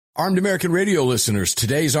Armed American Radio listeners,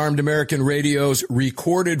 today's Armed American Radio's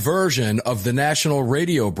recorded version of the national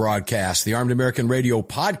radio broadcast, the Armed American Radio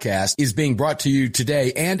podcast, is being brought to you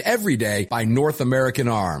today and every day by North American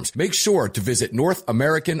Arms. Make sure to visit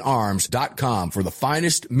NorthAmericanArms.com for the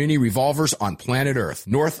finest mini revolvers on planet Earth.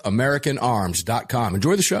 NorthAmericanArms.com.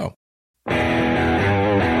 Enjoy the show.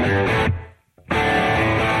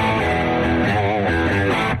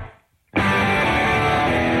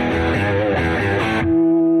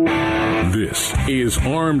 This is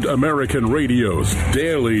Armed American Radio's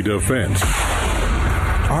Daily Defense.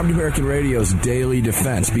 Armed American Radio's Daily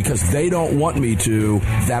Defense. Because they don't want me to,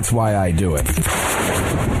 that's why I do it.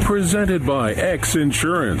 Presented by X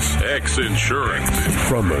Insurance. X Insurance.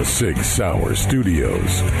 From the Sig Sauer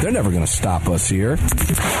Studios. They're never going to stop us here.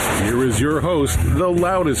 Here is your host, the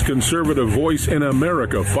loudest conservative voice in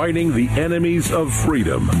America fighting the enemies of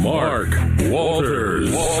freedom, Mark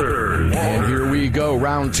Walters. And here we go,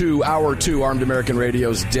 round two, hour two, Armed American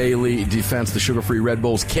Radio's Daily Defense. The sugar-free Red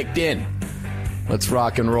Bull's kicked in. Let's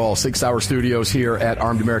rock and roll. 6 Hour Studios here at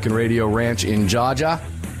Armed American Radio Ranch in Georgia.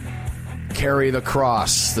 Carry the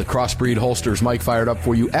cross. The crossbreed holsters. Mike fired up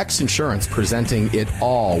for you. X Insurance presenting it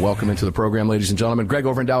all. Welcome into the program, ladies and gentlemen. Greg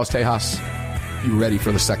over in Dallas, Tejas. You ready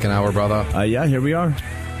for the second hour, brother? Yeah, here we are.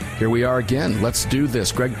 Here we are again. Let's do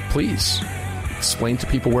this. Greg, please explain to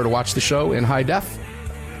people where to watch the show in high def.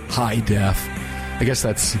 High def. I guess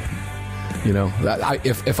that's,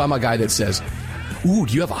 if I'm a guy that says, ooh,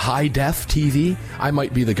 do you have a high def TV? I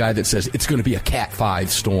might be the guy that says it's going to be a Cat 5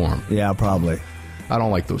 storm. Yeah, probably. I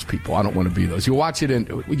don't like those people. I don't want to be those. You want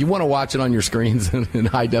to watch it on your screens in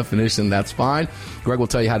high definition, that's fine. Greg will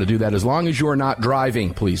tell you how to do that as long as you are not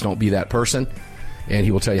driving. Please don't be that person. And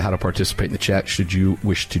he will tell you how to participate in the chat should you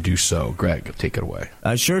wish to do so. Greg, take it away.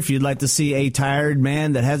 Sure. If you'd like to see a tired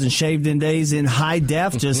man that hasn't shaved in days in high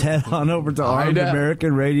def, just head on over to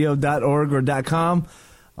armedamericanradio.org or .com.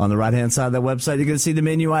 On the right-hand side of that website, you're going to see the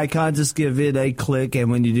menu icon. Just give it a click, and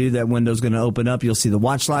when you do, that window's going to open up. You'll see the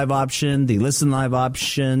Watch Live option, the Listen Live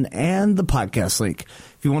option, and the podcast link.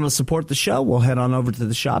 If you want to support the show, we'll head on over to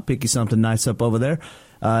the shop, pick you something nice up over there.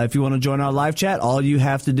 If you want to join our live chat, all you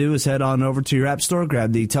have to do is head on over to your app store,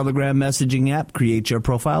 grab the Telegram messaging app, create your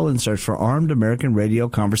profile, and search for Armed American Radio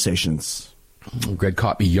Conversations. Greg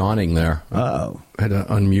caught me yawning there. Uh-oh. I had to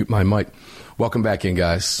unmute my mic. Welcome back in,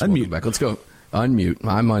 guys. Unmute. Welcome back. Let's go. Unmute.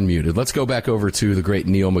 I'm unmuted. Let's go back over to the great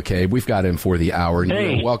Neil McCabe. We've got him for the hour.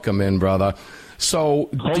 Hey. Neil, welcome in, brother. So,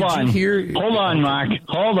 Hold on, Mark.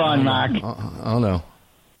 Hold on, Mark. Oh, no.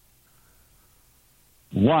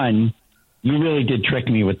 One, you really did trick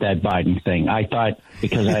me with that Biden thing. I thought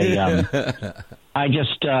because I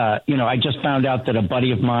just found out that a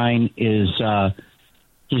buddy of mine is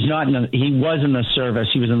he was in the service.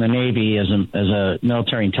 He was in the Navy as a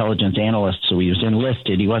military intelligence analyst. So he was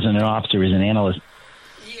enlisted. He wasn't an officer. He was an analyst.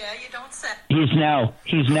 Yeah, you don't say. He's now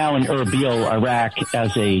in Erbil, Iraq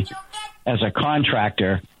as a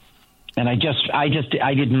contractor. And I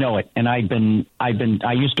didn't know it. And I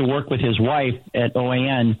used to work with his wife at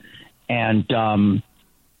OAN. And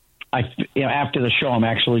after the show, I'm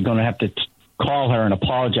actually going to have to call her and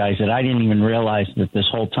apologize that I didn't even realize that this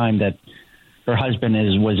whole time that her husband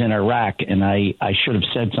was in Iraq, and I should have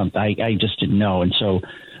said something. I just didn't know. And so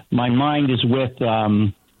my mind is with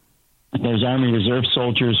those Army Reserve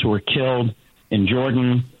soldiers who were killed in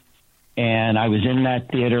Jordan, and I was in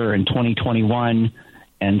that theater in 2021.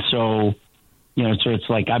 And so, so it's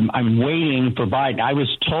like I'm waiting for Biden. I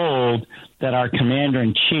was told that our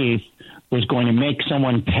commander-in-chief was going to make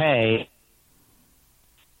someone pay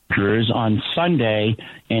on Sunday,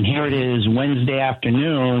 and here it is Wednesday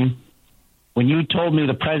afternoon. When you told me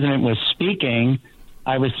the president was speaking,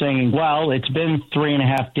 I was saying, well, it's been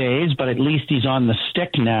 3.5 days, but at least he's on the stick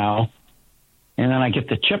now. And then I get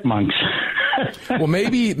the chipmunks. Well,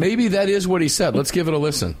 maybe that is what he said. Let's give it a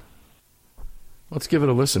listen.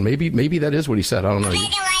 Maybe that is what he said. I don't know.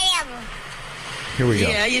 Here we go.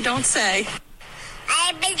 Yeah, you don't say.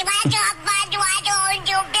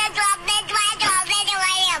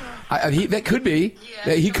 That could be.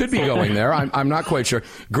 Yeah, he could be going there. I'm not quite sure.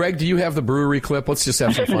 Greg, do you have the brewery clip? Let's just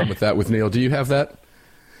have some fun with that with Neil. Do you have that?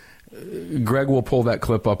 Greg will pull that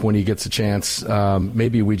clip up when he gets a chance.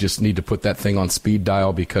 Maybe we just need to put that thing on speed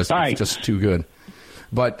dial because it's just too good.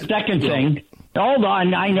 But second thing, hold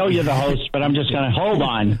on. I know you're the host, but I'm just going to hold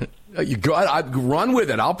on. You go. Run with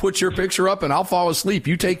it. I'll put your picture up and I'll fall asleep.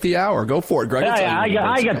 You take the hour. Go for it, Greg. I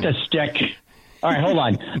got the stick. All right, hold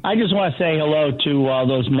on. I just want to say hello to all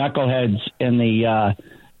those knuckleheads in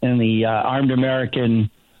the Armed American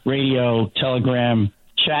Radio Telegram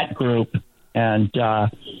chat group, and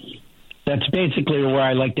That's basically where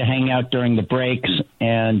I like to hang out during the breaks.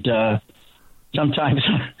 And sometimes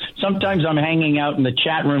I'm hanging out in the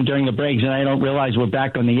chat room during the breaks, and I don't realize we're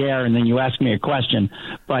back on the air, and then you ask me a question.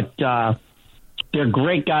 But they're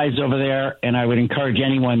great guys over there, and I would encourage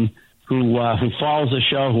anyone who follows the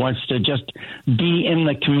show, who wants to just be in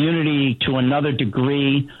the community to another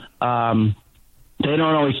degree. They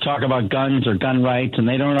don't always talk about guns or gun rights, and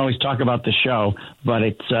they don't always talk about the show, but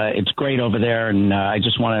it's great over there, and I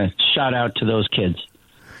just want to shout out to those kids.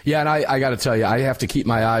 Yeah, and I got to tell you, I have to keep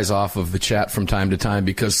my eyes off of the chat from time to time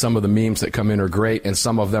because some of the memes that come in are great, and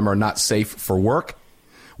some of them are not safe for work,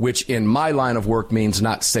 which in my line of work means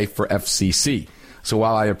not safe for FCC. So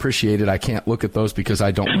while I appreciate it, I can't look at those because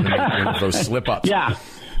I don't want to make one of those slip-ups. Yeah.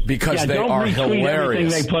 Because they are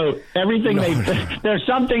hilarious. There's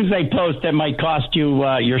some things they post that might cost you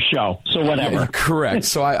your show. So whatever. Yeah, correct.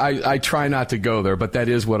 So I try not to go there, but that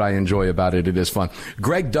is what I enjoy about it. It is fun.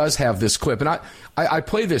 Greg does have this clip, and I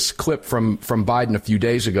play this clip from Biden a few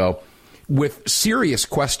days ago with serious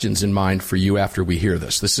questions in mind for you after we hear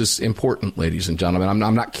this. This is important, ladies and gentlemen.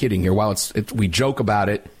 I'm not kidding here. While we joke about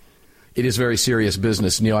it, it is very serious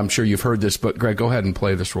business. Neil, I'm sure you've heard this, but Greg, go ahead and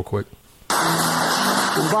play this real quick.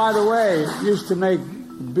 And by the way, used to make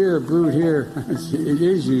beer brewed here. It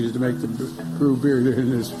is used to make the brew beer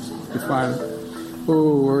in this refinery.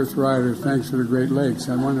 Oh, Earth Rider, thanks for the Great Lakes.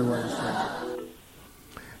 I wonder why it's that.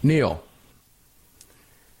 Neil.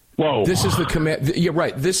 Whoa. This is the You're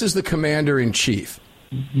right. This is the commander-in-chief.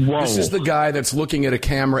 Whoa. This is the guy that's looking at a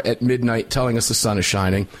camera at midnight telling us the sun is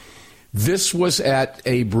shining. This was at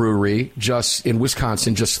a brewery just in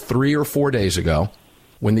Wisconsin just 3 or 4 days ago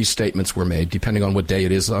when these statements were made, depending on what day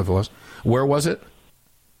it is. Where was it?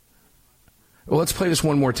 Well, let's play this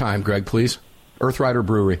one more time, Greg, please. Earth Rider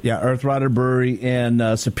Brewery. Yeah, Earth Rider Brewery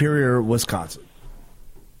in Superior, Wisconsin.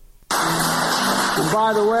 And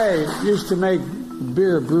by the way, used to make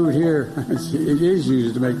beer brewed here. It is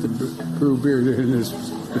used to make the brew beer in this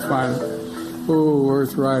refinery. Oh,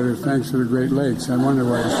 Earth Rider, thanks for the Great Lakes. I wonder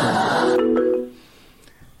why it's that.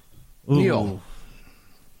 Neil.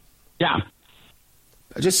 Yeah.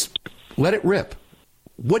 Just let it rip.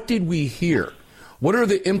 What did we hear? What are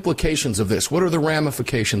the implications of this? What are the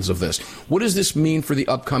ramifications of this? What does this mean for the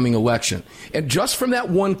upcoming election? And just from that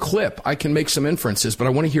one clip, I can make some inferences, but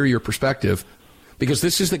I want to hear your perspective because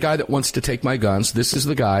this is the guy that wants to take my guns. This is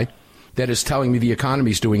the guy that is telling me the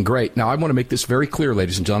economy is doing great. Now, I want to make this very clear,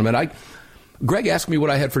 ladies and gentlemen. Greg asked me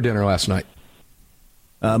what I had for dinner last night.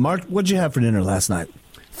 Mark, what did you have for dinner last night?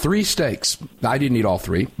 3 steaks. I didn't eat all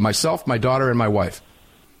 3. Myself, my daughter, and my wife.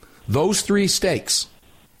 Those 3 steaks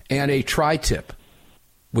and a tri-tip,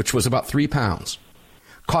 which was about 3 pounds,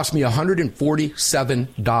 cost me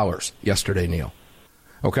 $147 yesterday, Neil.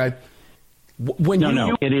 Okay?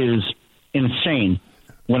 No, it is insane.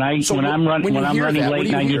 When I'm running late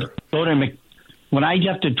and I need to go to when I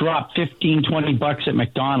have to drop $15-20 at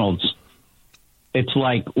McDonald's, it's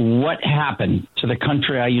like, what happened to the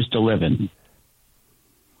country I used to live in?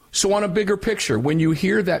 So on a bigger picture, when you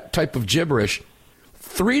hear that type of gibberish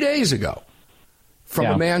 3 days ago from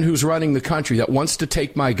a man who's running the country that wants to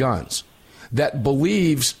take my guns, that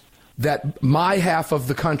believes that my half of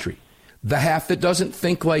the country, the half that doesn't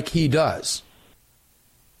think like he does,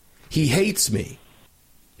 he hates me.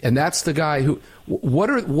 And that's the guy who,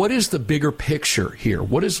 what is the bigger picture here?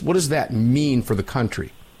 What does that mean for the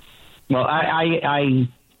country? Well,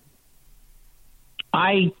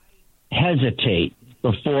 I hesitate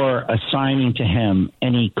before assigning to him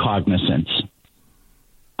any cognizance.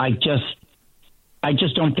 I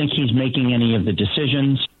just don't think he's making any of the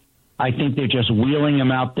decisions. I think they're just wheeling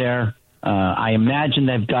him out there. I imagine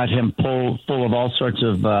they've got him full of all sorts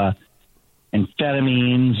of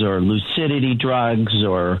amphetamines or lucidity drugs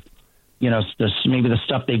or, maybe the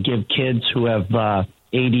stuff they give kids who have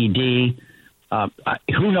ADD.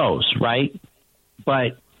 Who knows, right?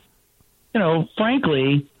 But,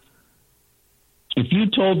 frankly, if you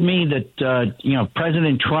told me that,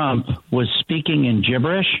 President Trump was speaking in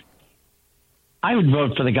gibberish, I would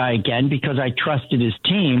vote for the guy again because I trusted his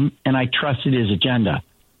team and I trusted his agenda.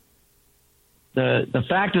 The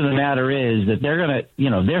fact of the matter is that they're going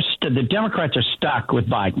to, the Democrats are stuck with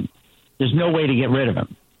Biden. There's no way to get rid of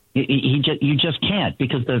him. You just can't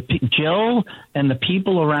because Jill and the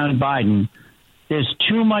people around Biden, there's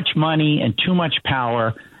too much money and too much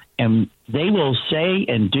power, and they will say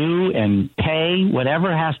and do and pay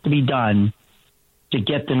whatever has to be done to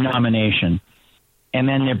get the nomination. And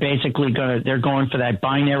then they're basically going for that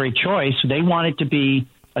binary choice. They want it to be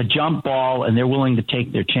a jump ball, and they're willing to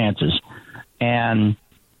take their chances. And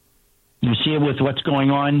you see it with what's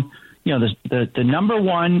going on, the number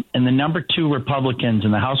one and the number two Republicans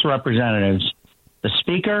in the House of Representatives, the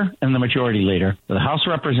Speaker and the Majority Leader, the House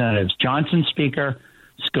of Representatives, Johnson Speaker,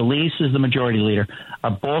 Scalise is the Majority Leader,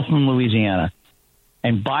 are both from Louisiana.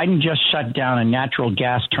 And Biden just shut down a natural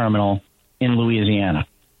gas terminal in Louisiana.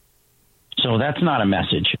 So that's not a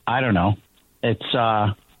message. I don't know. It's,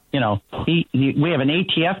 we have an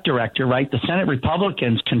ATF director, right? The Senate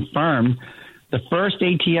Republicans confirmed the first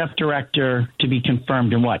ATF director to be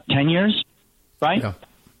confirmed in 10 years, right? Yeah.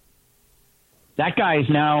 That guy is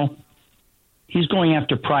now, he's going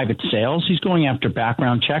after private sales. He's going after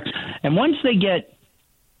background checks. And once they get,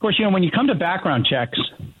 of course, when you come to background checks,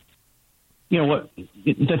 there's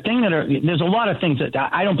a lot of things that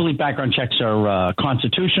I don't believe background checks are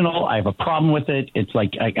constitutional. I have a problem with it. It's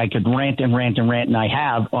like I could rant, and I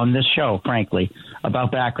have on this show, frankly,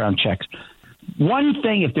 about background checks. One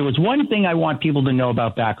thing, if there was one thing I want people to know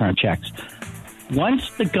about background checks, once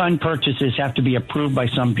the gun purchases have to be approved by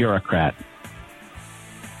some bureaucrat,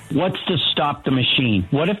 what's to stop the machine?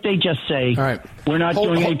 What if they just say, all right, we're not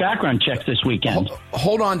doing any background checks this weekend?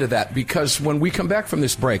 Hold on to that, because when we come back from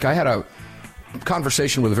this break, I had a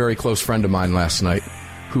conversation with a very close friend of mine last night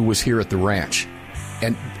who was here at the ranch,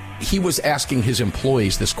 and he was asking his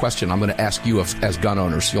employees this question I'm going to ask you as gun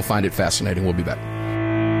owners. You'll find it fascinating. We'll be back.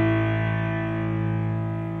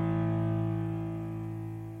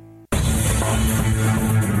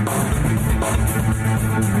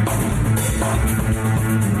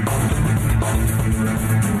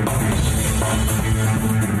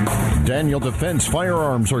 Daniel Defense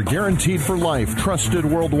firearms are guaranteed for life, trusted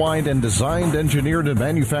worldwide, and designed, engineered, and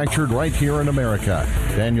manufactured right here in America.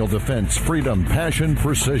 Daniel Defense, freedom, passion,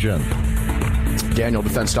 precision.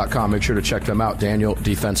 DanielDefense.com. Make sure to check them out,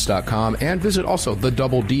 DanielDefense.com. And visit also the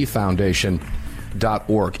Double D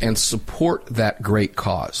Foundation.org and support that great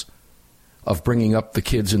cause of bringing up the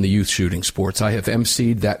kids in the youth shooting sports. I have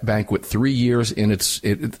emceed that banquet 3 years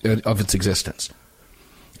of its existence.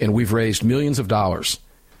 And we've raised millions of dollars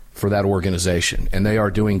for that organization, and they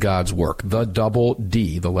are doing God's work. The Double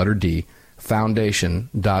D, the letter D,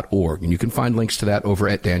 Foundation.org. And you can find links to that over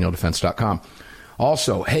at DanielDefense.com.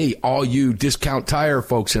 Also, hey, all you Discount Tire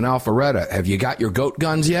folks in Alpharetta, have you got your goat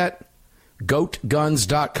guns yet?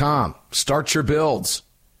 GoatGuns.com. Start your builds.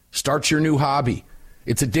 Start your new hobby.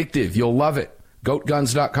 It's addictive. You'll love it.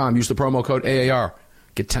 GoatGuns.com. Use the promo code AAR.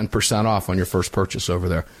 Get 10% off on your first purchase over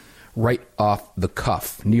there. Right off the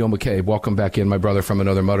cuff. Neil McCabe, welcome back in, my brother from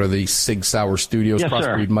another mother, the Sig Sauer Studios. Yes,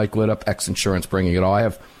 Crossbreed, Mike lit up, X Insurance bringing it all. I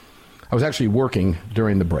was actually working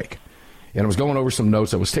during the break, and I was going over some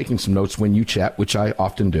notes. I was taking some notes when you chat, which I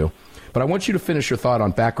often do. But I want you to finish your thought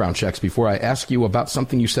on background checks before I ask you about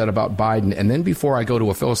something you said about Biden, and then before I go to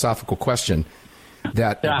a philosophical question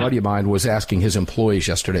that a buddy of mine was asking his employees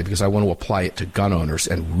yesterday, because I want to apply it to gun owners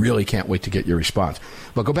and really can't wait to get your response.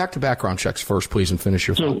 But go back to background checks first, please, and finish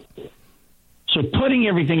your thought. So putting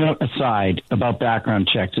everything aside about background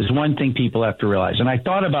checks is one thing people have to realize. And I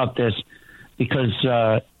thought about this because,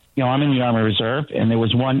 I'm in the Army Reserve, and there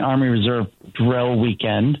was one Army Reserve drill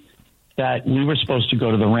weekend that we were supposed to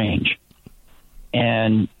go to the range.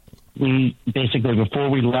 And we basically, before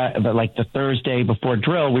we left, like the Thursday before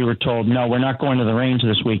drill, we were told, no, we're not going to the range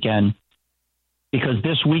this weekend because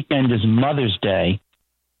this weekend is Mother's Day,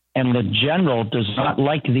 and the general does not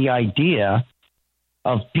like the idea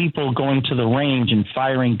of people going to the range and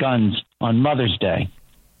firing guns on Mother's Day.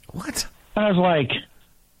 What? And I was like,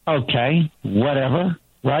 okay, whatever,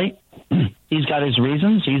 right? He's got his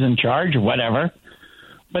reasons. He's in charge, whatever.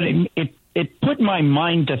 But it put my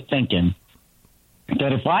mind to thinking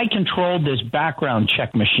that if I controlled this background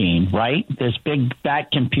check machine, right, this big fat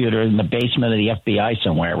computer in the basement of the FBI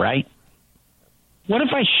somewhere, right, what if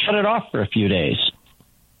I shut it off for a few days?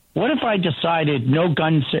 What if I decided no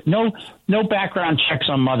background checks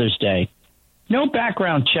on Mother's Day, no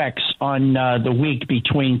background checks on the week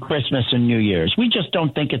between Christmas and New Year's? We just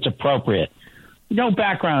don't think it's appropriate. No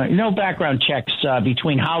background checks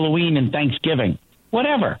between Halloween and Thanksgiving,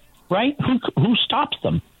 whatever, right? Who stops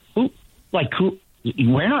them?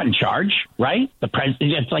 We're not in charge, right? The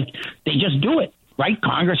president, it's like they just do it, right?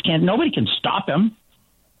 Congress can't, nobody can stop him.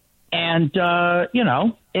 And,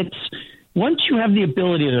 it's once you have the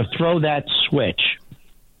ability to throw that switch,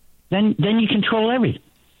 then you control everything.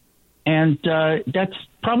 And that's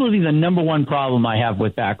probably the number one problem I have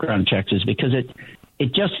with background checks, is because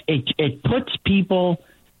it puts people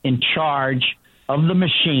in charge of the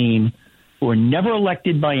machine who are never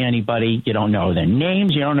elected by anybody. You don't know their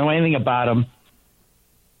names. You don't know anything about them.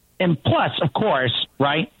 And plus, of course,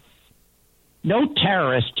 right, no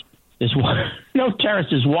terrorist is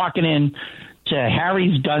walking in to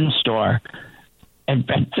Harry's gun store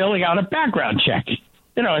and filling out a background check.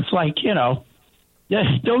 It's like, no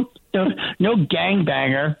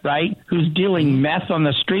gangbanger, right, who's dealing meth on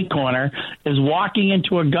the street corner is walking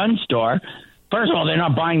into a gun store. First of all, they're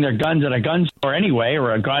not buying their guns at a gun store anyway,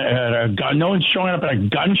 or a gun. No one's showing up at a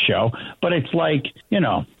gun show. But it's like,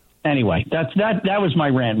 anyway, that was my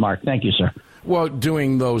rant, Mark. Thank you, sir. Well,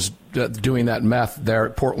 doing that meth there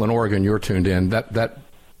at Portland, Oregon, you're tuned in. That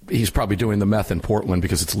he's probably doing the meth in Portland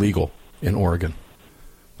because it's legal in Oregon.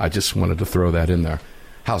 I just wanted to throw that in there.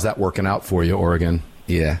 How's that working out for you, Oregon?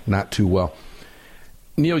 Yeah, not too well.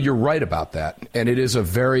 Neil, you're right about that, and it is a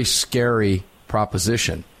very scary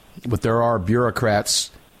proposition. But there are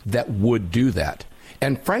bureaucrats that would do that.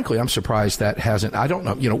 And frankly, I'm surprised that hasn't. I don't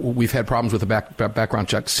know. We've had problems with the background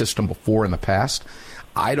check system before in the past.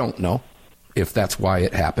 I don't know if that's why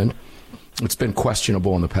it happened. It's been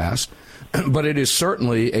questionable in the past. But it is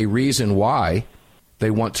certainly a reason why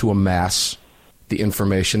they want to amass the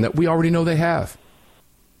information that we already know they have.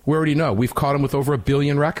 We already know. We've caught them with over 1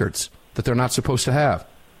 billion records that they're not supposed to have.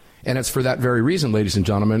 And it's for that very reason, ladies and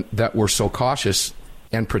gentlemen, that we're so cautious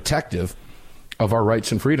and protective of our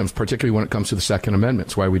rights and freedoms, particularly when it comes to the Second Amendment.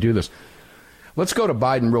 That's why we do this. Let's go to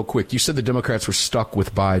Biden real quick. You said the Democrats were stuck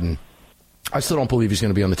with Biden. I still don't believe he's going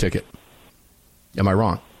to be on the ticket. Am I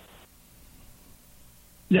wrong?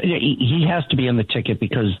 He has to be on the ticket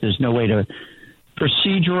because there's no way to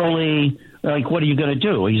procedurally, like, what are you going to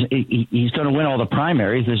do? He's going to win all the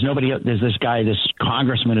primaries. There's this guy, this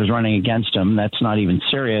congressman who's running against him. That's not even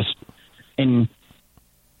serious. And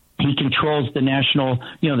he controls the national,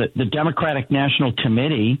 the Democratic National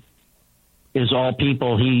Committee is all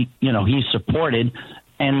people he's supported.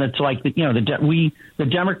 And it's like, the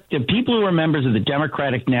people who are members of the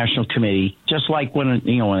Democratic National Committee, just like when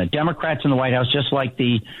the Democrats in the White House, just like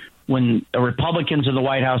when the Republicans in the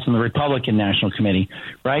White House and the Republican National Committee,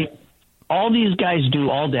 right? All these guys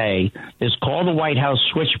do all day is call the White House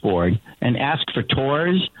switchboard and ask for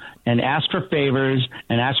tours and ask for favors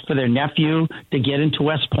and ask for their nephew to get into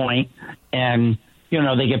West Point. And,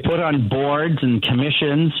 they get put on boards and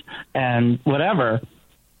commissions and whatever.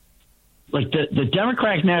 Like the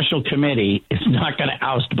Democratic National Committee is not going to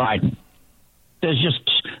oust Biden. There's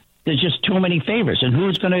just too many favors. And who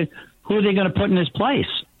are they going to put in his place?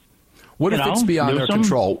 What if it's beyond their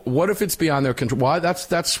control? What if it's beyond their control? Why?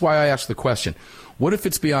 That's why I asked the question. What if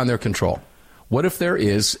it's beyond their control? What if there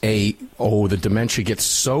is the dementia gets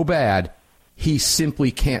so bad, he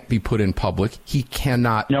simply can't be put in public. He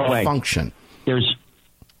cannot function. There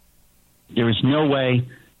is no way.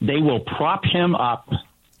 They will prop him up.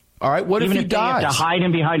 All right. What if he dies? They have to hide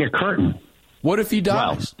him behind a curtain. What if he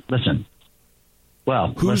dies?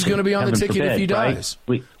 Who's going to be on the ticket if he dies?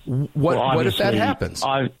 Right? What if that happens?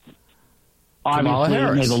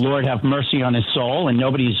 Obviously, may the Lord have mercy on his soul, and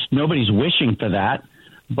nobody's wishing for that.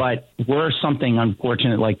 But were something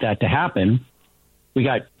unfortunate like that to happen, we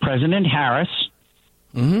got President Harris,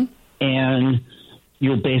 and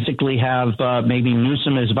you'll basically have maybe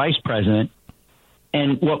Newsom as vice president.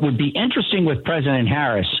 And what would be interesting with President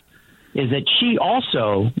Harris is that she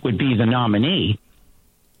also would be the nominee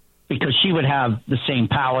because she would have the same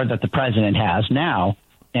power that the president has now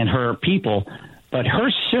and her people. But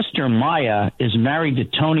her sister, Maya, is married to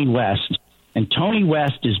Tony West, and Tony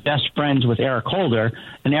West is best friends with Eric Holder.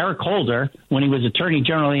 And Eric Holder, when he was Attorney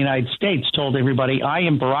General of the United States, told everybody, I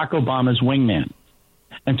am Barack Obama's wingman.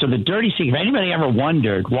 And so the dirty secret, if anybody ever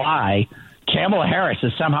wondered why Kamala Harris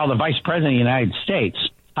is somehow the vice president of the United States,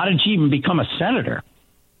 how did she even become a senator?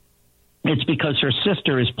 It's because her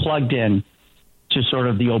sister is plugged in to sort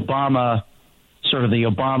of the Obama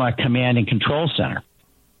command and control center.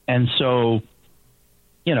 And so,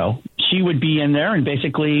 she would be in there and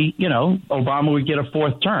basically, Obama would get a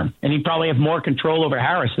fourth term. And he'd probably have more control over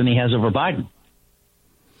Harris than he has over Biden.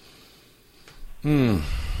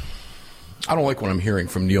 I don't like what I'm hearing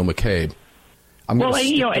from Neil McCabe. I'm going to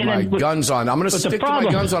stick my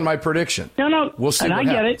guns on my prediction. No. We'll see. And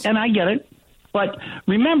I get it. But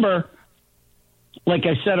remember, like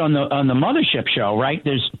I said on the Mothership show, right?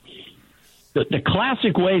 There's the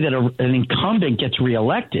classic way that an incumbent gets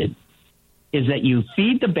reelected is that you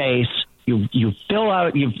feed the base, you fill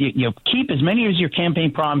out, you keep as many of your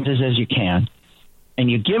campaign promises as you can,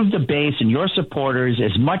 and you give the base and your supporters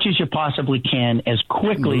as much as you possibly can, as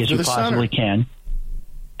quickly as you possibly can.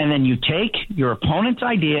 And then you take your opponent's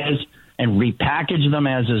ideas and repackage them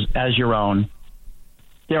as your own.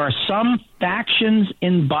 There are some factions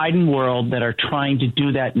in Biden world that are trying to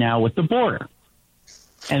do that now with the border.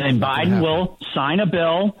 And then Biden will sign a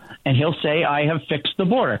bill and he'll say, I have fixed the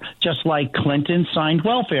border, just like Clinton signed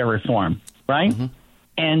welfare reform, right?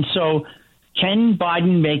 And so can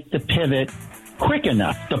Biden make the pivot quick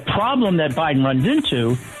enough. The problem that Biden runs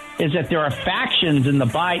into is that there are factions in the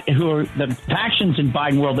factions in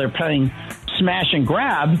Biden world. They're playing smash and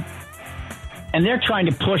grab, and they're trying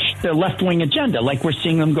to push the left-wing agenda, like we're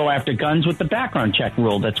seeing them go after guns with the background check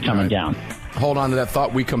rule that's coming down. Hold on to that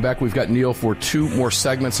thought. We come back. We've got Neil for 2 more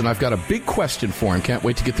segments, and I've got a big question for him. Can't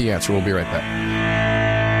wait to get the answer. We'll be right back.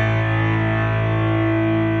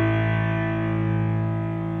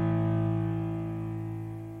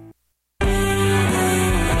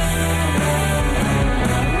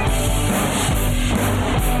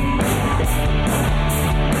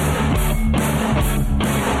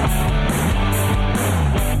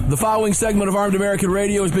 The following segment of Armed American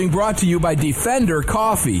Radio is being brought to you by Defender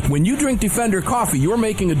Coffee. When you drink Defender Coffee, you're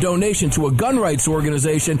making a donation to a gun rights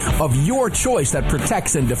organization of your choice that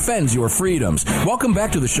protects and defends your freedoms. Welcome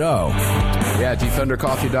back to the show. Yeah,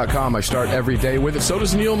 DefenderCoffee.com. I start every day with it. So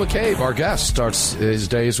does Neil McCabe. Our guest starts his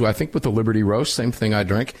days, I think, with the Liberty Roast, same thing I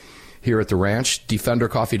drink here at the ranch.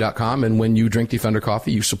 DefenderCoffee.com. And when you drink Defender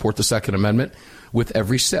Coffee, you support the Second Amendment with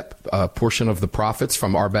every sip. A portion of the profits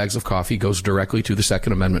from our bags of coffee goes directly to the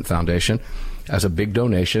Second Amendment Foundation as a big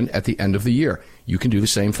donation at the end of the year. You can do the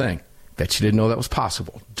same thing. Bet you didn't know that was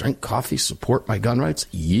possible. Drink coffee, support my gun rights?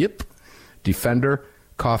 Yep.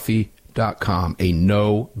 DefenderCoffee.com. A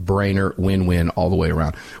no-brainer win-win all the way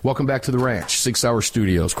around. Welcome back to the ranch. 6 Hour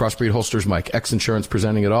Studios. Crossbreed Holsters, Mike. X Insurance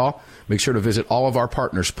presenting it all. Make sure to visit all of our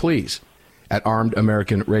partners, please, at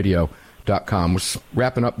ArmedAmericanRadio.com. We're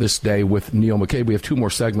wrapping up this day with Neil McCabe. We have 2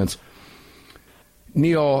 more segments.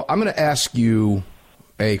 Neil, I'm going to ask you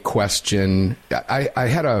a question. I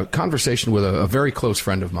had a conversation with a very close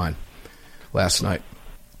friend of mine last night,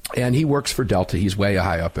 and he works for Delta. He's way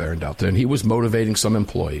high up there in Delta, and he was motivating some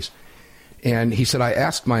employees. And he said, I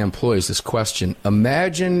asked my employees this question: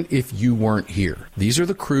 imagine if you weren't here. These are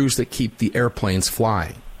the crews that keep the airplanes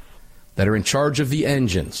flying, that are in charge of the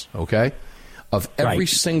engines, okay, of every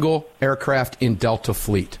single aircraft in Delta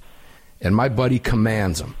fleet. And my buddy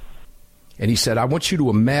commands them. And he said, I want you to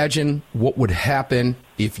imagine what would happen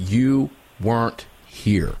if you weren't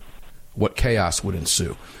here, what chaos would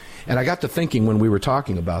ensue. And I got to thinking when we were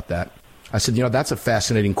talking about that, I said, that's a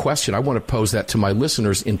fascinating question. I want to pose that to my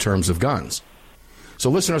listeners in terms of guns. So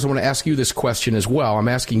listeners, I want to ask you this question as well. I'm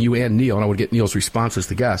asking you and Neil, and I want to get Neil's responses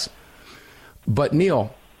to guess. But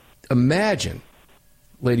Neil, imagine,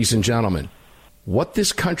 ladies and gentlemen, what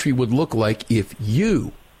this country would look like if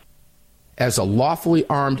you, as a lawfully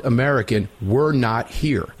armed American, were not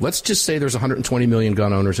here. Let's just say there's 120 million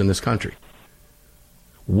gun owners in this country.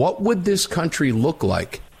 What would this country look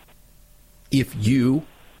like if you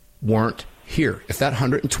weren't here? If that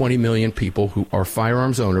 120 million people who are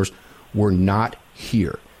firearms owners were not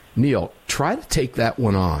here? Neil, try to take that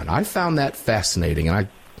one on. I found that fascinating, and I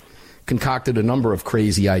concocted a number of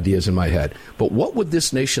crazy ideas in my head. But what would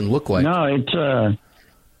this nation look like? No,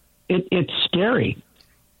 it's scary.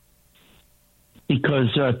 Because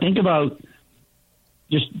think about,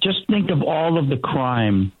 just think of all of the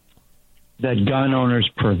crime that gun owners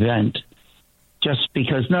prevent, just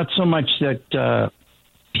because not so much that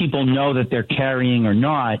people know that they're carrying or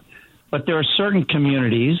not, but there are certain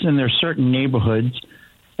communities and there are certain neighborhoods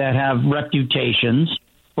that have reputations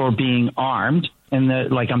for being armed. And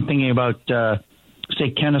like I'm thinking about, say,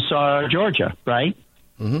 Kennesaw, Georgia, right?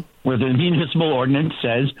 Mm-hmm. Where the municipal ordinance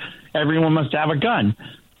says everyone must have a gun.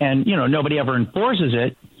 And, nobody ever enforces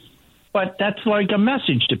it. But that's like a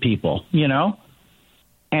message to people, And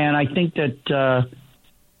I think that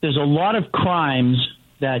there's a lot of crimes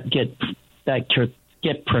that get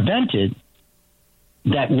prevented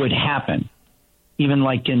that would happen, even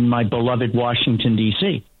like in my beloved Washington,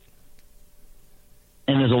 D.C.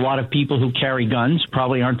 And there's a lot of people who carry guns,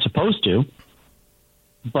 probably aren't supposed to,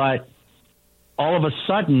 but all of a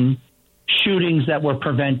sudden, shootings that were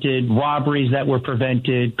prevented, robberies that were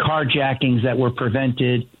prevented, carjackings that were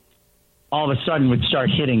prevented, all of a sudden would start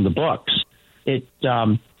hitting the books. It's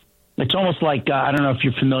almost like, I don't know if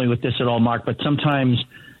you're familiar with this at all, Mark, but sometimes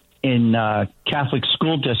in Catholic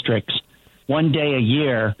school districts, one day a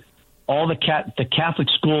year, all the Catholic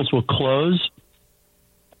schools will close,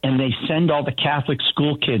 and they send all the Catholic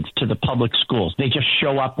school kids to the public schools. They just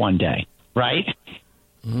show up one day, right?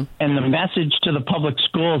 Mm-hmm. And the message to the public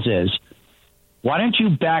schools is, why don't you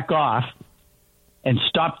back off and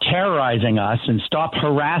stop terrorizing us and stop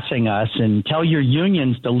harassing us and tell your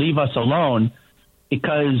unions to leave us alone,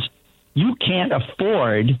 because you can't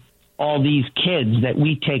afford all these kids that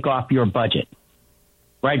we take off your budget,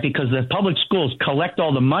 right? Because the public schools collect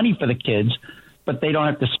all the money for the kids, but they don't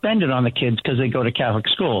have to spend it on the kids because they go to Catholic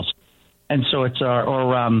schools. And so it's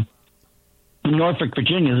in Norfolk,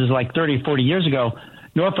 Virginia, this is like 30 or 40 years ago,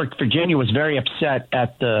 Norfolk, Virginia was very upset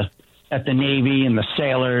at the Navy and the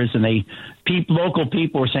sailors, and local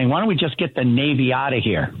people were saying, why don't we just get the Navy out of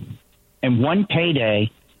here? And one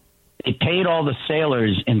payday, they paid all the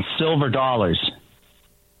sailors in silver dollars.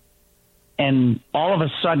 And all of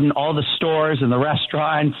a sudden, all the stores and the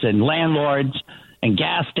restaurants and landlords and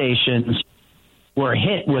gas stations were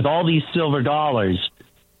hit with all these silver dollars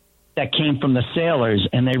that came from the sailors.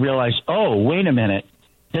 And they realized, oh, wait a minute,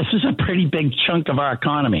 this is a pretty big chunk of our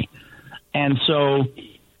economy. And so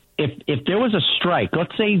if there was a strike,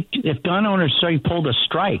 let's say if gun owners pulled a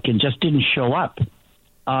strike and just didn't show up,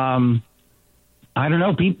 I don't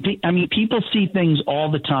know. People see things all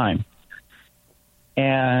the time.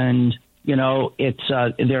 And,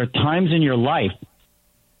 there are times in your life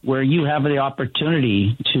where you have the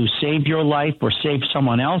opportunity to save your life or save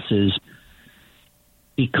someone else's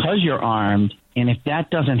because you're armed. And if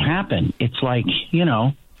that doesn't happen, it's like,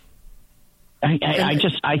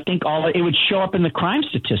 I think it would show up in the crime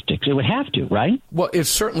statistics. It would have to, right? Well, it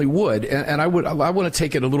certainly would. And I want to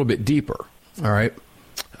take it a little bit deeper. All right.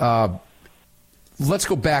 Let's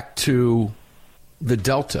go back to the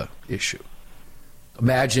Delta issue.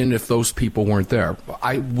 Imagine if those people weren't there.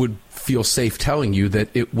 I would feel safe telling you that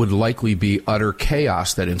it would likely be utter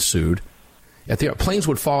chaos that ensued. Planes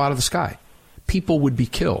would fall out of the sky. People would be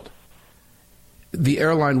killed. The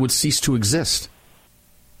airline would cease to exist.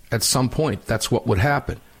 At some point, that's what would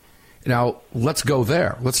happen. Now, let's go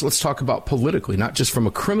there. Let's talk about politically, not just from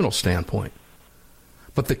a criminal standpoint,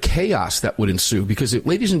 but the chaos that would ensue. Because,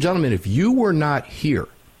 ladies and gentlemen, if you were not here,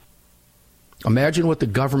 imagine what the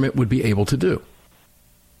government would be able to do.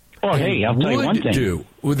 Oh, hey, I'll tell you one thing.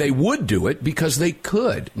 They would do it because they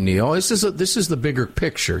could, Neil. This is the bigger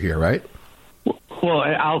picture here, right? Well,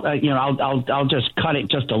 I'll just cut it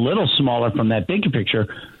just a little smaller from that bigger picture.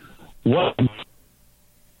 What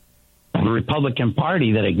the Republican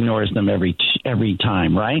Party that ignores them every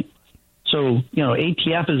time, right? So,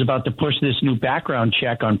 ATF is about to push this new background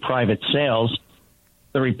check on private sales.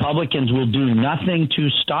 The Republicans will do nothing to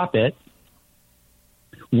stop it.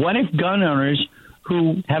 What if gun owners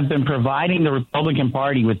who have been providing the Republican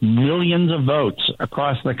Party with millions of votes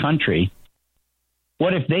across the country,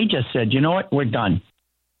 what if they just said, you know what, we're done.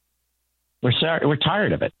 We're sorry, we're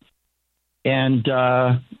tired of it. And,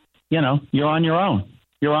 you're on your own.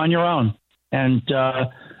 You're on your own. And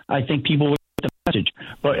I think people would get the message.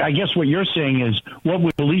 But I guess what you're saying is what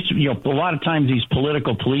would police, a lot of times these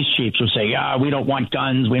political police chiefs will say, we don't want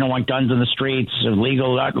guns. We don't want guns in the streets,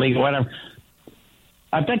 legal, not legal, whatever.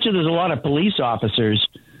 I bet you there's a lot of police officers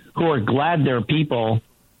who are glad there are people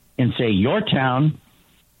in, say, your town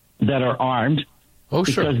that are armed. Oh,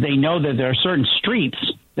 sure. Because they know that there are certain streets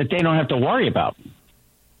that they don't have to worry about.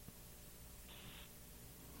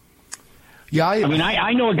 Yeah,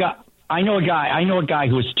 I know a guy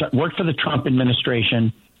who worked for the Trump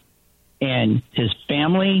administration, and his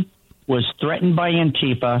family was threatened by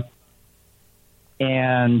Antifa,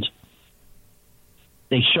 and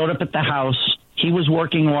they showed up at the house. He was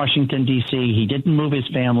working in Washington, D.C. He didn't move his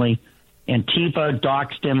family. Antifa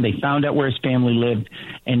doxed him. They found out where his family lived,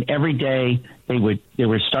 and every day they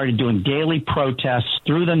started doing daily protests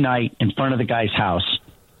through the night in front of the guy's house.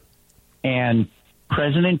 And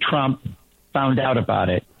President Trump found out about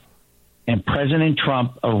it, and President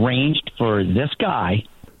Trump arranged for this guy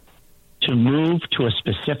to move to a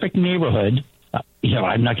specific neighborhood.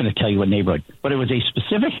 I'm not going to tell you what neighborhood, but it was a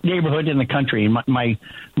specific neighborhood in the country. And my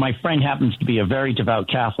friend happens to be a very devout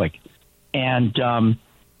Catholic, and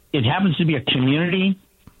it happens to be a community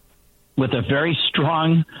with a very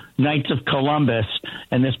strong Knights of Columbus,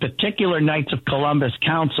 and this particular Knights of Columbus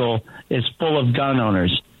council is full of gun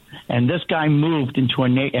owners. And this guy moved into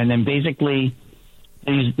and then basically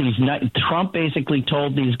Trump basically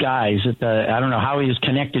told these guys that I don't know how he was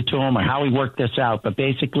connected to them or how he worked this out, but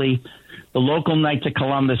basically the local Knights of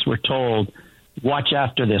Columbus were told, watch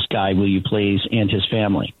after this guy, will you please, and his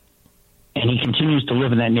family. And he continues to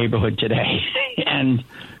live in that neighborhood today. And,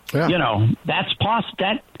 that's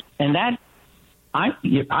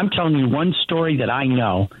I'm telling you one story that I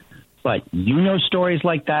know, but you know stories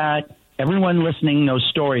like that. Everyone listening knows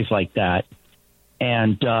stories like that.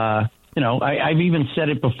 And, I've even said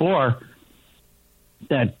it before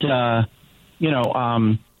that,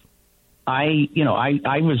 I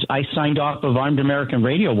signed off of Armed American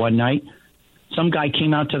Radio one night. Some guy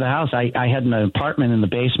came out to the house. I had an apartment in the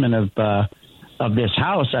basement of this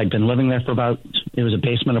house. I'd been living there it was a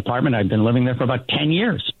basement apartment. I'd been living there for about 10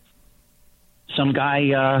 years. Some guy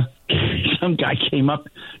came up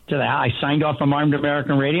to the house. I signed off from Armed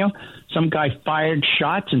American Radio. Some guy fired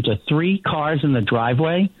shots into 3 cars in the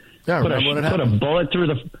driveway. Yeah, put a bullet through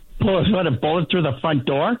put a bullet through the front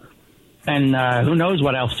door, and who knows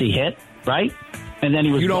what else he hit, right? And then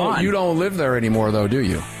he was gone. You don't live there anymore, though, do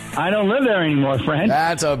you? I don't live there anymore, friend.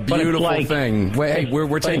 That's a beautiful thing. Wait,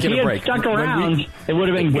 we're taking a break. If he had stuck around, it would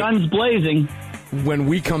have been guns blazing. When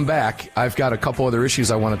we come back, I've got a couple other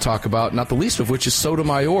issues I want to talk about, not the least of which is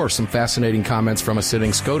Sotomayor. Some fascinating comments from a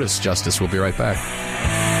sitting SCOTUS justice. We'll be right back.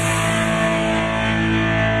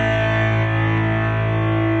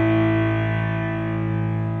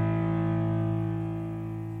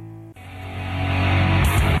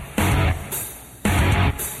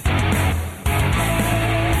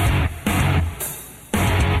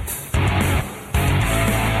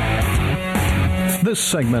 This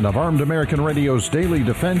segment of Armed American Radio's Daily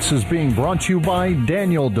Defense is being brought to you by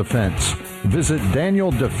Daniel Defense. Visit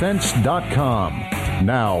DanielDefense.com.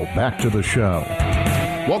 Now, back to the show.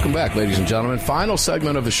 Welcome back, ladies and gentlemen. Final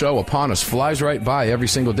segment of the show upon us. Flies right by every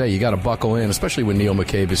single day. You got to buckle in, especially when Neil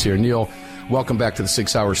McCabe is here. Neil, welcome back to the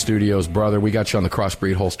 6 Hour Studios, brother. We got you on the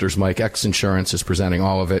Crossbreed Holsters mic. X Insurance is presenting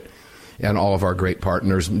all of it, and all of our great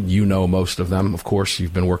partners. You know most of them, of course.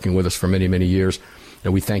 You've been working with us for many, many years.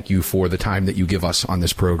 And we thank you for the time that you give us on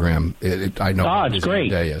this program. I know how it's great.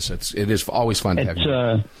 Day is. It is always fun to have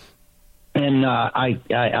you.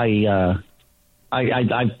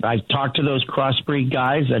 I've talked to those Crossbreed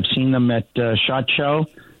guys. I've seen them at SHOT Show,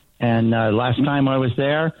 and last time I was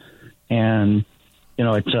there, and you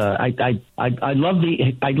know, it's I love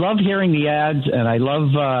hearing the ads, and I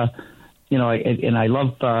love I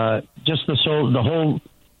love just the whole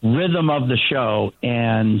rhythm of the show.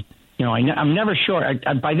 And you know, I'm never sure.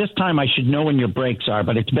 By this time, I should know when your breaks are,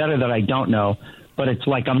 but it's better that I don't know. But it's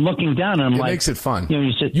like I'm looking down and it makes it fun. You know,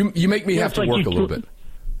 you make me have to work a little bit.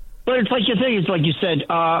 But it's like you think. It's like you said.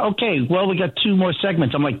 Okay, well, we got 2 more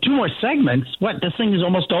segments. I'm like, 2 more segments? What? This thing is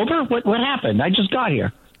almost over? What happened? I just got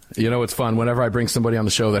here. You know, it's fun. Whenever I bring somebody on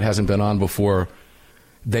the show that hasn't been on before,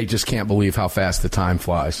 they just can't believe how fast the time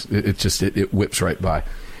flies. It whips right by.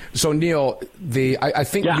 So, Neil, I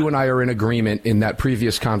think you and I are in agreement in that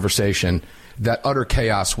previous conversation that utter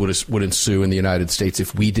chaos would ensue in the United States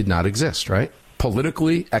if we did not exist, right?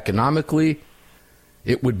 Politically, economically,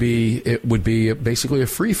 it would be basically a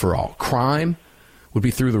free-for-all. Crime would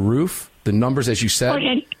be through the roof. The numbers, as you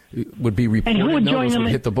said, would be reported. Numbers would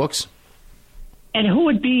hit the books. And who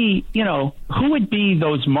would be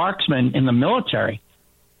those marksmen in the military?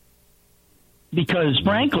 Because,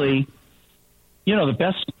 frankly, you know, the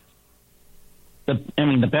best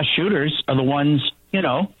shooters are the ones, you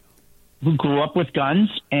know, who grew up with guns,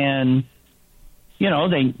 and, you know,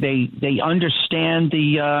 they understand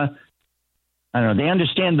they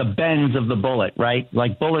understand the bends of the bullet, right?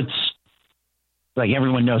 Like bullets, like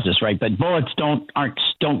everyone knows this, right? But bullets don't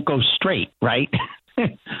go straight, right?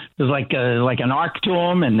 There's like an arc to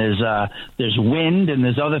them, and there's wind, and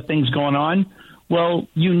there's other things going on. Well,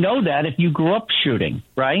 you know that if you grew up shooting,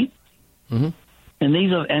 right? Mm-hmm. And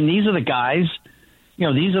these are the guys, you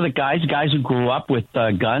know, these are the guys who grew up with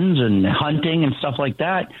guns and hunting and stuff like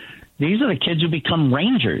that. These are the kids who become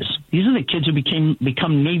Rangers. These are the kids who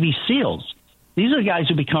become Navy SEALs. These are the guys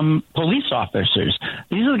who become police officers.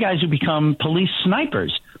 These are the guys who become police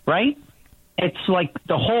snipers, right? It's like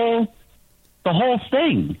the whole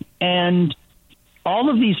thing. And all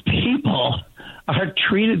of these people are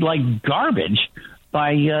treated like garbage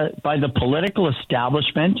by the political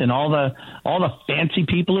establishment and all the fancy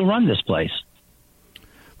people who run this place.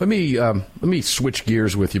 Let me switch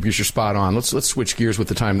gears with you because you're spot on. Let's switch gears with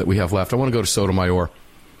the time that we have left. I want to go to Sotomayor.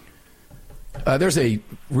 There's a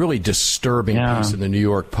really disturbing piece in the New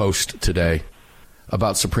York Post today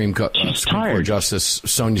about Supreme Court Justice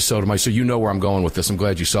Sonia Sotomayor. So you know where I'm going with this. I'm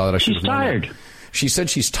glad you saw that. She's tired. She said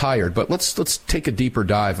she's tired, but let's take a deeper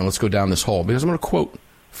dive and let's go down this hole, because I'm going to quote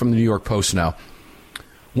from the New York Post now.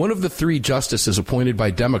 One of the 3 justices appointed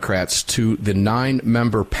by Democrats to the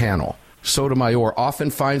 9-member panel, Sotomayor, often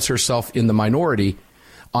finds herself in the minority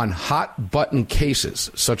on hot-button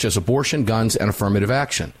cases such as abortion, guns, and affirmative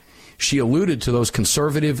action. She alluded to those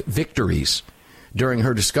conservative victories during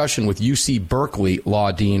her discussion with UC Berkeley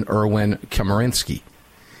law dean Erwin Chemerinsky.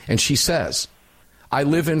 And she says, "I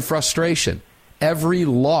live in frustration. Every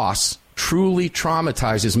loss truly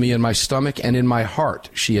traumatizes me in my stomach and in my heart,"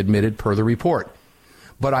 she admitted per the report.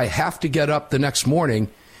 "But I have to get up the next morning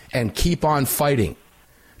and keep on fighting.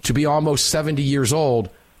 To be almost 70 years old,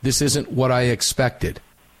 this isn't what I expected.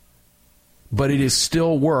 But it is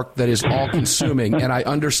still work that is all-consuming, and I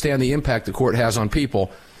understand the impact the court has on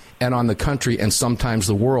people and on the country and sometimes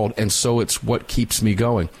the world, and so it's what keeps me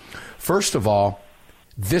going." First of all,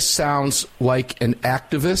 this sounds like an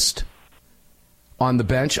activist on the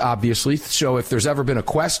bench, obviously. So if there's ever been a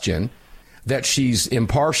question that she's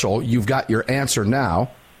impartial. You've got your answer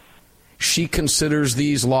now. She considers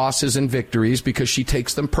these losses and victories because she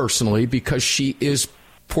takes them personally, because she is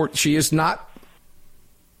not.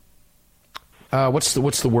 What's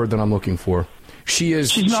the word that I'm looking for?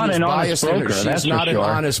 She's not an honest broker. She's not an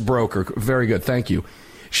honest broker. Very good. Thank you.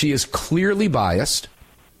 She is clearly biased,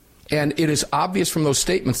 and it is obvious from those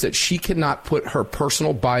statements that she cannot put her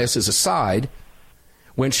personal biases aside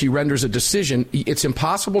when she renders a decision. It's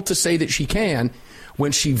impossible to say that she can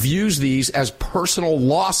when she views these as personal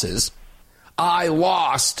losses. I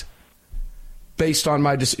lost based on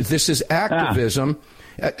my decision. This is activism.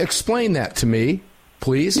 Explain that to me,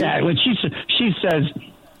 please. Yeah, when she says,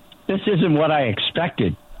 this isn't what I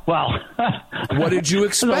expected. Well, what did you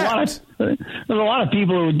expect? There's a lot of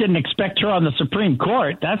people who didn't expect her on the Supreme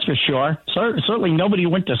Court, that's for sure. Certainly nobody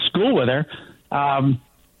went to school with her.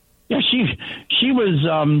 She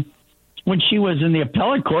was, when she was in the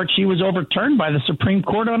appellate court, she was overturned by the Supreme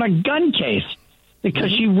Court on a gun case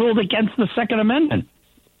because she ruled against the Second Amendment.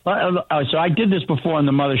 So I did this before on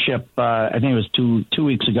the mothership, I think it was two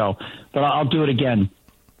weeks ago, but I'll do it again.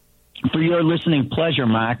 For your listening pleasure,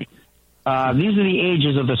 Mac, these are the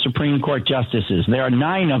ages of the Supreme Court justices. There are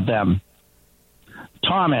 9 of them.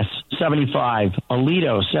 Thomas, 75.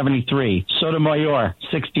 Alito, 73. Sotomayor,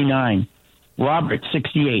 69. Roberts,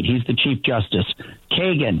 68. He's the Chief Justice.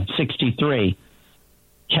 Kagan, 63.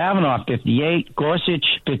 Kavanaugh, 58. Gorsuch,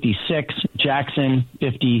 56. Jackson,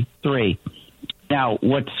 53. Now,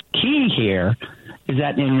 what's key here is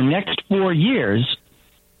that in the next 4 years,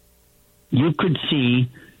 you could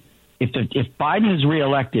see, if Biden is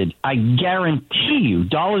reelected, I guarantee you,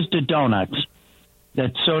 dollars to donuts,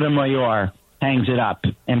 that Sotomayor hangs it up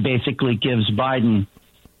and basically gives Biden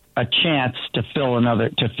a chance to fill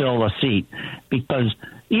a seat. Because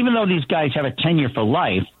even though these guys have a tenure for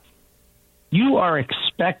life, you are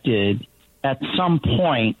expected at some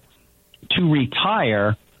point to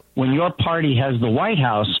retire when your party has the White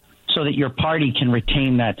House so that your party can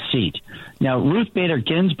retain that seat. Now, Ruth Bader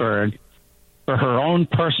Ginsburg, for her own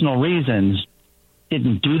personal reasons,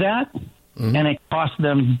 didn't do that, and it cost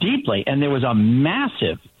them deeply. And there was a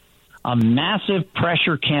massive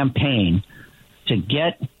pressure campaign to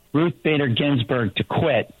get Ruth Bader Ginsburg to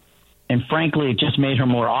quit. And frankly, it just made her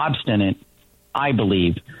more obstinate, I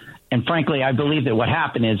believe. And frankly, I believe that what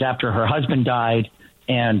happened is after her husband died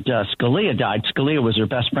and Scalia died, Scalia was her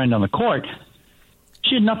best friend on the court,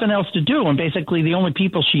 she had nothing else to do. And basically the only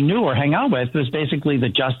people she knew or hang out with was basically the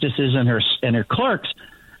justices and her clerks.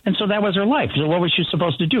 And so that was her life. So what was she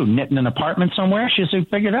supposed to do? Knit in an apartment somewhere? She just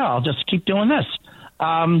figured out, I'll just keep doing this.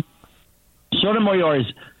 Sotomayor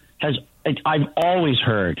I've always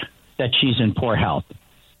heard that she's in poor health.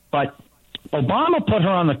 But Obama put her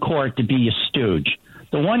on the court to be a stooge.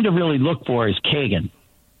 The one to really look for is Kagan.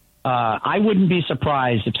 I wouldn't be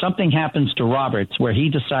surprised if something happens to Roberts where he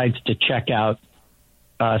decides to check out,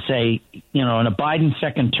 say, in a Biden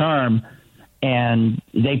second term, and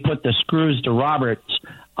they put the screws to Roberts.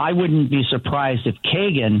 I wouldn't be surprised if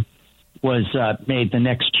Kagan was made the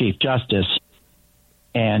next Chief Justice.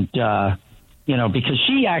 And, because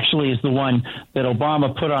she actually is the one that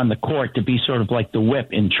Obama put on the court to be sort of like the whip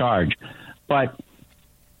in charge. But,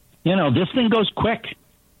 this thing goes quick.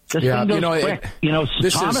 This thing goes quick.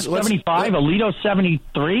 Thomas 75, Alito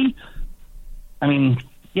 73. I mean,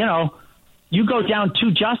 you go down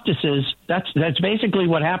 2 justices. That's basically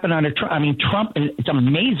what happened under Trump. I mean, Trump. It's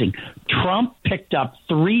amazing. Trump picked up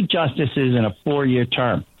 3 justices in a 4-year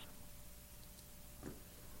term.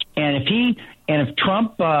 And if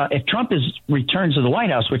Trump returns to the White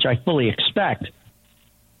House, which I fully expect,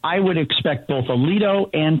 I would expect both Alito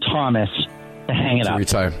and Thomas to hang it up.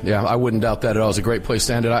 Retire. Yeah, I wouldn't doubt that at all. It's a great place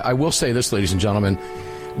to end it. I will say this, ladies and gentlemen,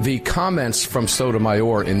 the comments from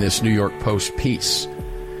Sotomayor in this New York Post piece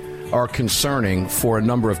are concerning for a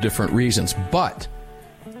number of different reasons. But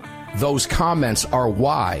those comments are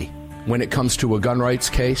why, when it comes to a gun rights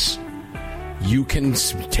case, you can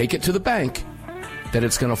take it to the bank that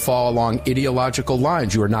it's going to fall along ideological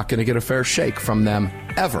lines. You are not going to get a fair shake from them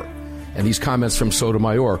ever. And these comments from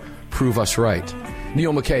Sotomayor prove us right.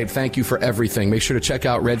 Neil McCabe, thank you for everything. Make sure to check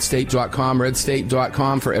out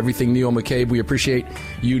redstate.com for everything Neil McCabe. We appreciate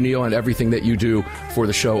you, Neil, and everything that you do for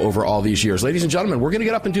the show over all these years. Ladies and gentlemen, we're going to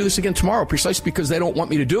get up and do this again tomorrow, precisely because they don't want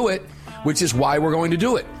me to do it, which is why we're going to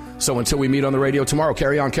do it. So until we meet on the radio tomorrow,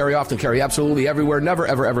 carry on, carry often, carry absolutely everywhere. Never,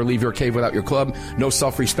 ever, ever leave your cave without your club. No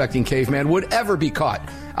self-respecting caveman would ever be caught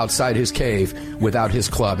outside his cave without his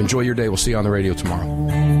club. Enjoy your day. We'll see you on the radio tomorrow.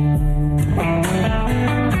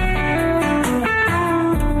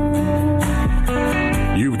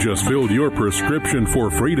 You've just just filled your prescription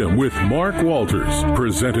for freedom with Mark Walters,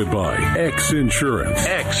 presented by X Insurance.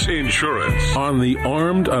 X Insurance on the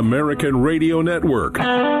Armed American Radio Network.